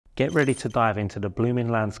Get ready to dive into the blooming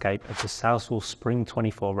landscape of the Salesforce Spring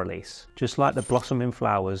 24 release. Just like the blossoming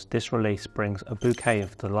flowers, this release brings a bouquet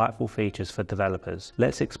of delightful features for developers.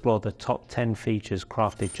 Let's explore the top 10 features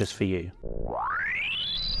crafted just for you.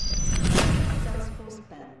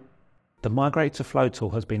 The Migrate to Flow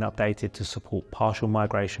tool has been updated to support partial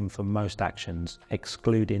migration for most actions,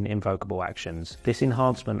 excluding invocable actions. This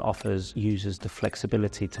enhancement offers users the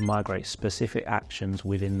flexibility to migrate specific actions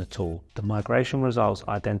within the tool. The migration results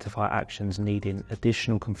identify actions needing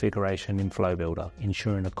additional configuration in Flow Builder,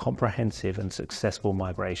 ensuring a comprehensive and successful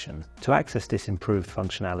migration. To access this improved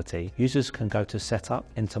functionality, users can go to Setup,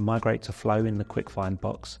 enter Migrate to Flow in the Quick Find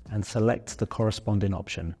box, and select the corresponding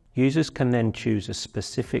option. Users can then choose a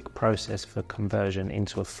specific process for conversion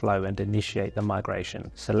into a flow and initiate the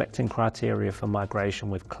migration, selecting criteria for migration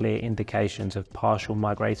with clear indications of partial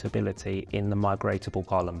migratability in the migratable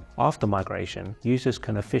column. After migration, users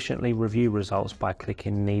can efficiently review results by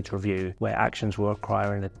clicking Needs Review, where actions will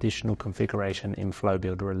require an additional configuration in Flow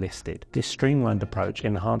Builder are listed. This streamlined approach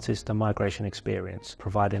enhances the migration experience,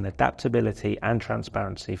 providing adaptability and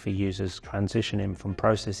transparency for users transitioning from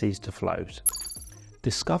processes to flows.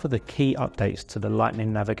 Discover the key updates to the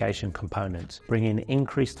Lightning navigation component, bringing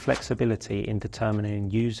increased flexibility in determining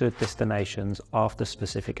user destinations after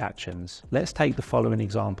specific actions. Let's take the following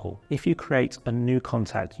example. If you create a new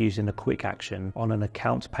contact using a quick action on an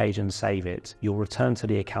account page and save it, you'll return to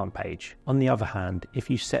the account page. On the other hand, if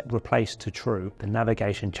you set Replace to True, the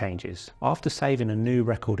navigation changes. After saving a new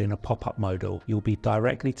record in a pop-up modal, you'll be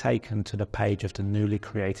directly taken to the page of the newly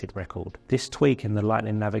created record. This tweak in the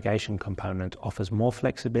Lightning navigation component offers more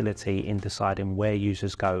flexibility in deciding where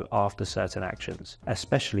users go after certain actions,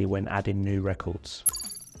 especially when adding new records.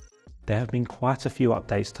 There have been quite a few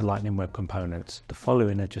updates to Lightning Web Components. The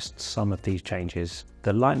following are just some of these changes.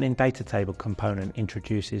 The Lightning Data Table component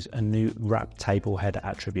introduces a new wrap table header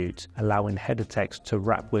attribute, allowing header text to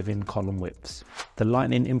wrap within column widths. The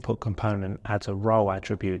Lightning Input component adds a role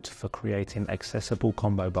attribute for creating accessible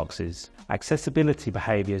combo boxes. Accessibility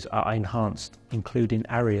behaviors are enhanced, including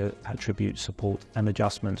area attribute support and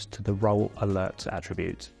adjustments to the role alerts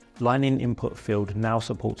attribute. Lightning Input field now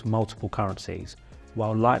supports multiple currencies,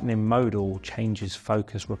 while Lightning Modal changes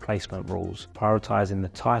focus replacement rules, prioritizing the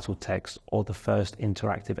title text or the first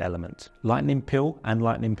interactive element. Lightning Pill and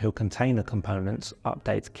Lightning Pill Container components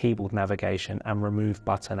update keyboard navigation and remove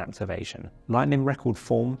button activation. Lightning Record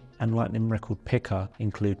Form and Lightning Record Picker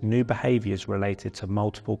include new behaviors related to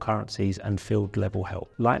multiple currencies and field level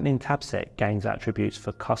help. Lightning Tab Set gains attributes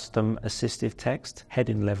for custom assistive text,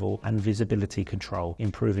 heading level, and visibility control,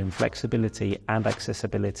 improving flexibility and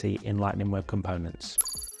accessibility in Lightning Web Components.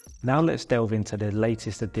 Now let's delve into the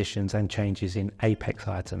latest additions and changes in Apex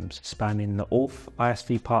items, spanning the Auth,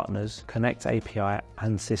 ISV partners, Connect API,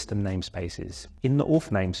 and system namespaces. In the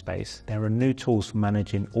Auth namespace, there are new tools for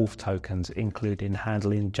managing Auth tokens, including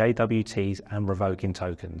handling JWTs and revoking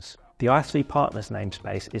tokens. The ISV Partners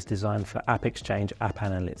namespace is designed for AppExchange app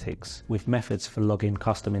analytics, with methods for logging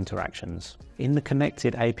custom interactions. In the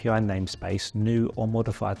Connected API namespace, new or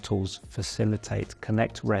modified tools facilitate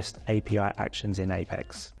Connect REST API actions in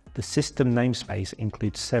Apex. The system namespace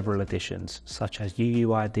includes several additions, such as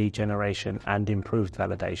UUID generation and improved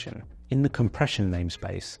validation. In the compression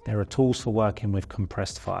namespace, there are tools for working with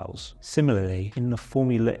compressed files. Similarly, in the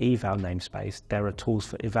formula eval namespace, there are tools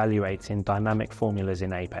for evaluating dynamic formulas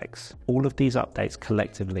in Apex. All of these updates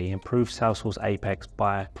collectively improve Salesforce Apex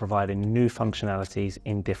by providing new functionalities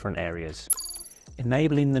in different areas.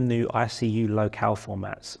 Enabling the new ICU Locale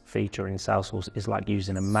formats feature in Salesforce is like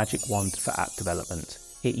using a magic wand for app development.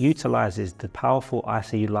 It utilizes the powerful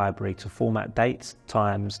ICU library to format dates,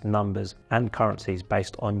 times, numbers, and currencies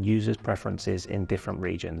based on users' preferences in different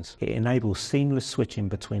regions. It enables seamless switching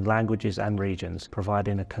between languages and regions,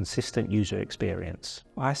 providing a consistent user experience.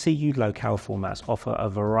 ICU Locale formats offer a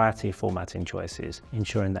variety of formatting choices,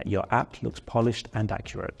 ensuring that your app looks polished and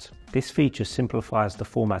accurate. This feature simplifies the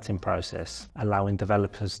formatting process, allowing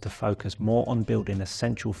developers to focus more on building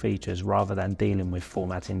essential features rather than dealing with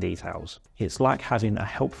formatting details. It's like having a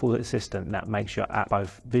helpful assistant that makes your app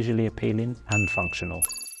both visually appealing and functional.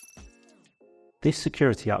 This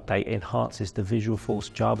security update enhances the Visualforce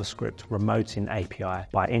JavaScript remoting API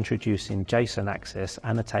by introducing JsonAccess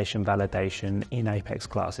annotation validation in Apex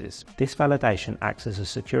classes. This validation acts as a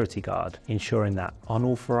security guard, ensuring that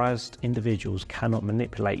unauthorized individuals cannot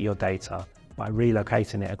manipulate your data by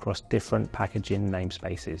relocating it across different packaging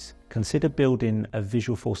namespaces. Consider building a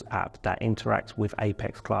Visualforce app that interacts with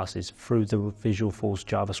Apex classes through the Visualforce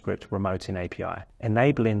JavaScript remoting API.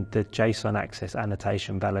 Enabling the JsonAccess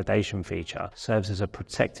annotation validation feature serves as a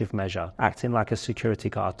protective measure, acting like a security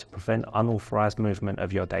guard to prevent unauthorized movement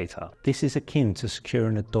of your data. This is akin to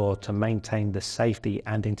securing a door to maintain the safety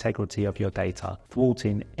and integrity of your data,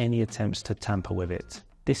 thwarting any attempts to tamper with it.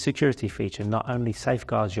 This security feature not only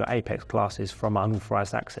safeguards your Apex classes from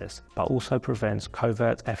unauthorized access, but also prevents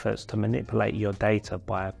covert efforts to manipulate your data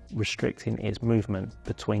by restricting its movement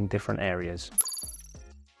between different areas.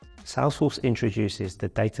 Salesforce introduces the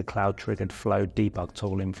Data Cloud Triggered Flow Debug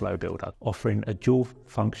tool in Flow Builder, offering a dual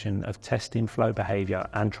function of testing flow behavior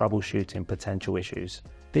and troubleshooting potential issues.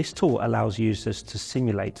 This tool allows users to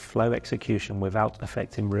simulate flow execution without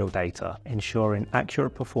affecting real data, ensuring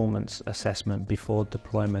accurate performance assessment before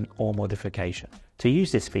deployment or modification. To use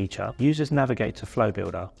this feature, users navigate to Flow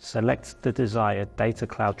Builder, select the desired Data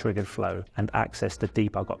Cloud Triggered Flow, and access the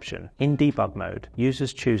debug option. In debug mode,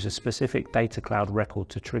 users choose a specific Data Cloud record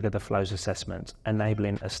to trigger the flow's assessment,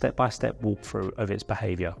 enabling a step-by-step walkthrough of its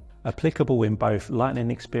behavior. Applicable in both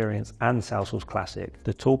Lightning Experience and Salesforce Classic,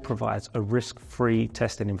 the tool provides a risk-free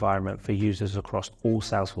testing environment for users across all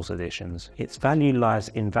Salesforce editions. Its value lies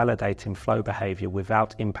in validating flow behavior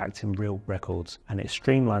without impacting real records, and it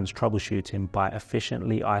streamlines troubleshooting by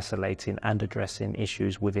efficiently isolating and addressing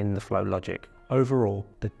issues within the flow logic. Overall,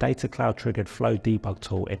 the Data Cloud Triggered Flow Debug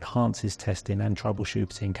tool enhances testing and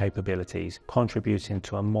troubleshooting capabilities, contributing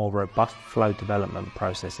to a more robust flow development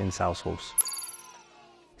process in Salesforce.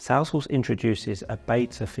 Salesforce introduces a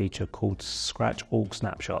beta feature called Scratch.org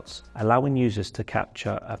Snapshots, allowing users to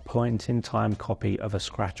capture a point-in-time copy of a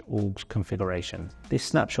Scratch.org configuration. This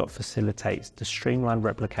snapshot facilitates the streamlined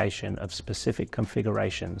replication of specific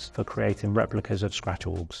configurations for creating replicas of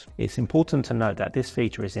Scratch.orgs. It's important to note that this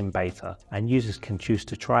feature is in beta, and users can choose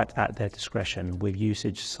to try it at their discretion with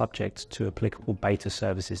usage subject to applicable beta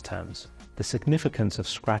services terms. The significance of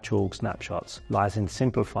Scratch.org snapshots lies in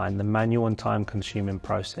simplifying the manual and time-consuming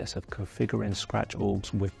process of configuring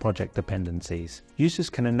Scratch.orgs with project dependencies. Users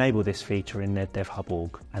can enable this feature in their DevHub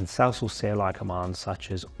org, and Salesforce CLI commands such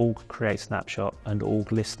as org create snapshot and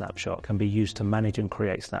org list snapshot can be used to manage and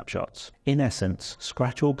create snapshots. In essence,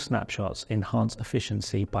 Scratch.org snapshots enhance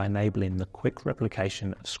efficiency by enabling the quick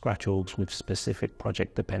replication of Scratch.orgs with specific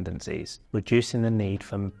project dependencies, reducing the need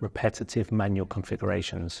for repetitive manual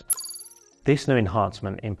configurations. This new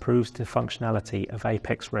enhancement improves the functionality of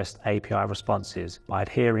Apex REST API responses by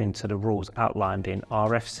adhering to the rules outlined in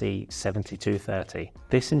RFC 7230.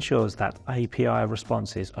 This ensures that API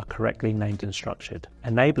responses are correctly named and structured.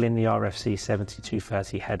 Enabling the RFC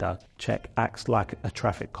 7230 header check acts like a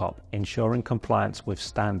traffic cop, ensuring compliance with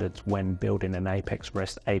standards when building an Apex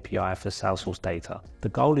REST API for Salesforce data. The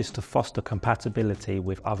goal is to foster compatibility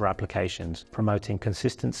with other applications, promoting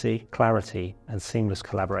consistency, clarity, and seamless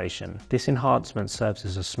collaboration. This enhancement serves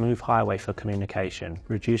as a smooth highway for communication,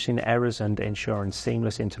 reducing errors and ensuring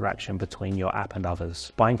seamless interaction between your app and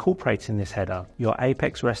others. By incorporating this header, your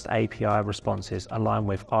Apex REST API responses align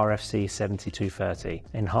with RFC 7230,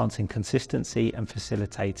 enhancing consistency and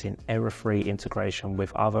facilitating error-free integration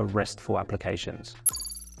with other RESTful applications.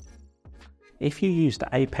 If you use the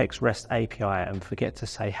Apex REST API and forget to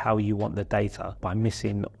say how you want the data by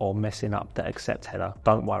missing or messing up the accept header,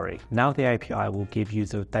 don't worry. Now the API will give you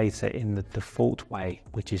the data in the default way,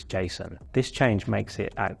 which is JSON. This change makes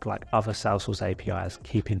it act like other Salesforce APIs,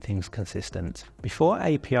 keeping things consistent. Before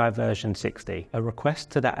API version 60, a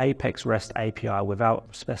request to the Apex REST API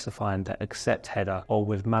without specifying the accept header or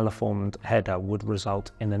with malformed header would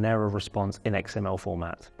result in an error response in XML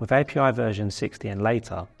format. With API version 60 and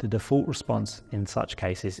later, the default response in such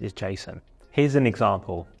cases is JSON. Here's an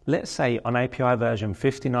example. Let's say on API version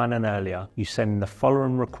 59 and earlier, you send the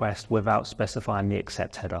following request without specifying the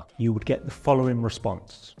accept header. You would get the following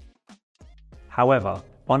response. However,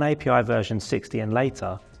 on API version 60 and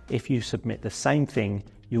later, if you submit the same thing,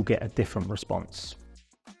 you'll get a different response.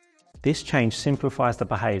 This change simplifies the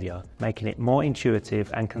behavior, making it more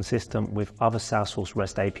intuitive and consistent with other Salesforce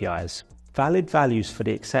REST APIs. Valid values for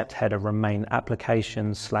the accept header remain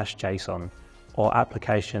application/JSON or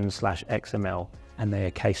application/XML, and they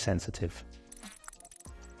are case sensitive.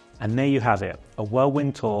 And there you have it, a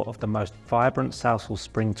whirlwind tour of the most vibrant Salesforce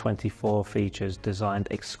Spring 24 features designed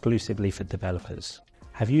exclusively for developers.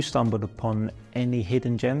 Have you stumbled upon any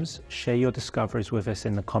hidden gems? Share your discoveries with us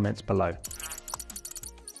in the comments below.